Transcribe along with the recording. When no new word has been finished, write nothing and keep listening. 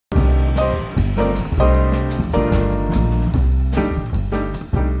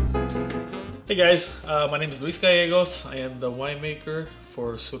Hey guys, my name is Luis Gallegos. I am the winemaker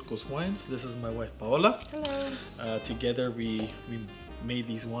for Surcos Wines. This is my wife Paola. Hello. Together we made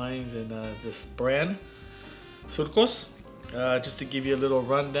these wines in this brand, Surcos. Just to give you a little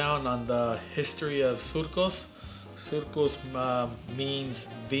rundown on the history of Surcos. Surcos means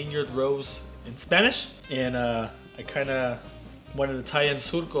vineyard rose in Spanish, and I kind of wanted to tie in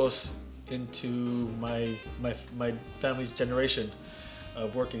Surcos into my family's generation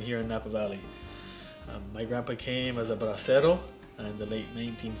of working here in Napa Valley. My grandpa came as a bracero in the late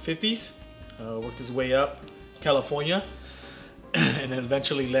 1950s, worked his way up California, and then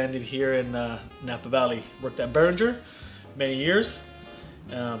eventually landed here in Napa Valley. Worked at Beringer many years.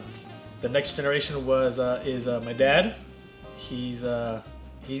 The next generation is my dad. He's been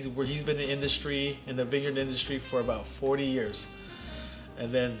in the vineyard industry for about 40 years,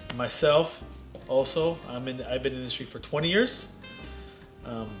 and then myself also. I've been in the industry for 20 years.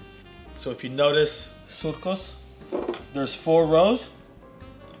 So if you notice Surcos, there's 4 rows.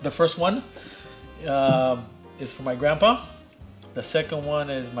 The first one is for my grandpa. The second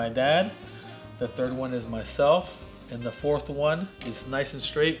one is my dad. The third one is myself. And the fourth one is nice and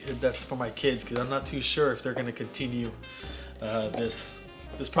straight. That's for my kids, because I'm not too sure if they're going to continue this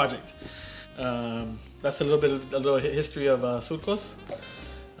project. That's a little history of Surcos,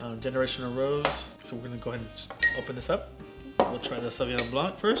 generational rows. So we're going to go ahead and just open this up. We'll try the Sauvignon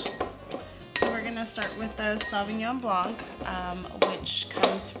Blanc first. So we're going to start with the Sauvignon Blanc, which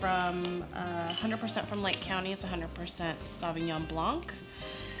comes from 100% from Lake County. It's 100% Sauvignon Blanc.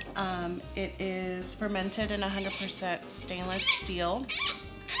 It is fermented in 100% stainless steel.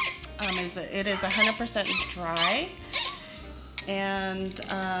 It is 100% dry, and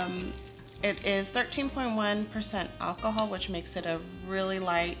it is 13.1% alcohol, which makes it a really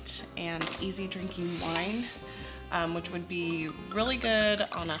light and easy drinking wine. Which would be really good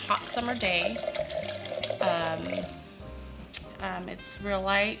on a hot summer day. It's real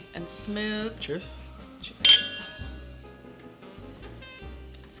light and smooth. Cheers. Cheers.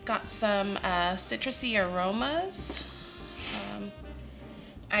 It's got some citrusy aromas.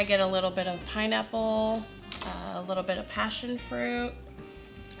 I get a little bit of pineapple, a little bit of passion fruit.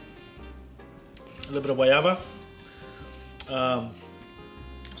 A little bit of guayaba.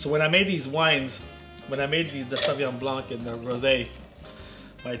 So when I made these wines, when I made the Sauvignon Blanc and the Rosé,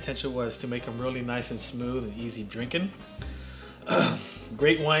 my intention was to make them really nice and smooth and easy drinking.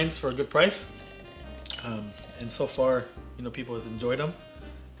 Great wines for a good price. And so far, people have enjoyed them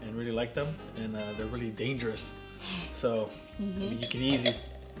and really like them, and they're really dangerous. So I mean, you can easily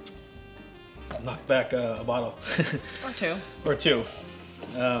knock back a bottle. Or two. Or two.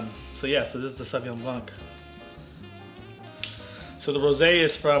 So yeah, so this is the Sauvignon Blanc. So the Rosé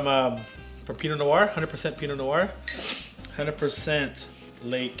is from Pinot Noir, 100% Pinot Noir, 100%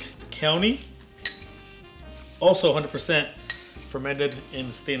 Lake County, also 100% fermented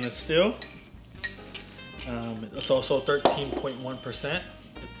in stainless steel. It's also 13.1%.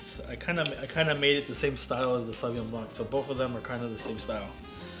 I kind of made it the same style as the Sauvignon Blanc, so both of them are kind of the same style.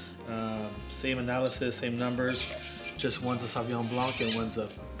 Same analysis, same numbers, just one's a Sauvignon Blanc and one's a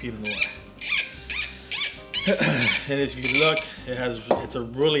Pinot Noir. And as you look, it's a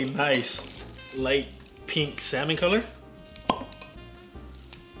really nice light pink salmon color.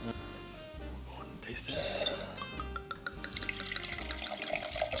 Taste this.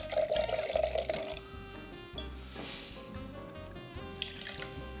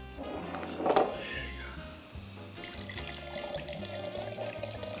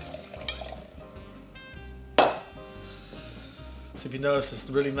 So if you notice, it's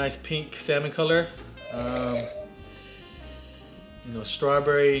a really nice pink salmon color.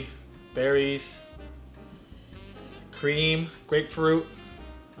 Strawberry, berries, cream, grapefruit.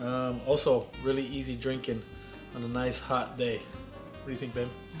 Also really easy drinking on a nice hot day. What do you think, babe?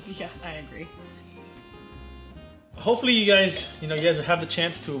 Yeah, I agree. Hopefully you guys have the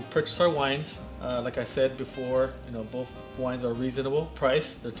chance to purchase our wines. Like I said before, both wines are reasonable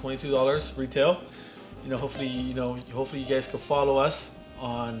price. They're $22 retail. Hopefully you guys can follow us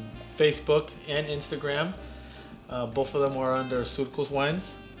on Facebook and Instagram. Both of them are under Surcos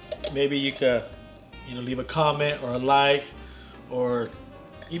Wines. Maybe you could leave a comment or a like, or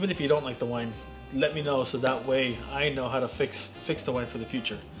even if you don't like the wine, let me know, so that way I know how to fix the wine for the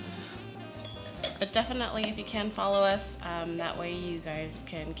future. But definitely, if you can follow us, that way you guys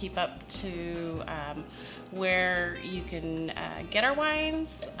can keep up to where you can get our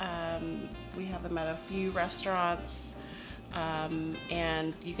wines. We have them at a few restaurants.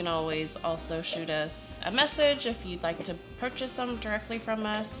 And you can always also shoot us a message if you'd like to purchase them directly from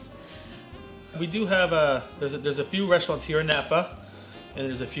us. We do have there's a few restaurants here in Napa and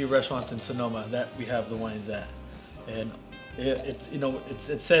there's a few restaurants in Sonoma that we have the wines at, and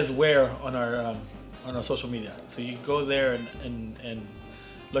it says where on our social media, so you can go there and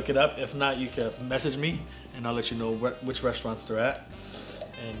look it up. If not, you can message me and I'll let you know which restaurants they're at,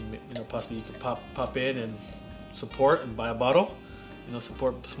 and possibly you can pop in and support and buy a bottle,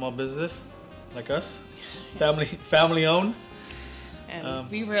 support small business like us, family owned. And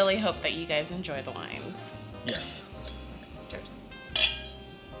we really hope that you guys enjoy the wines. Yes.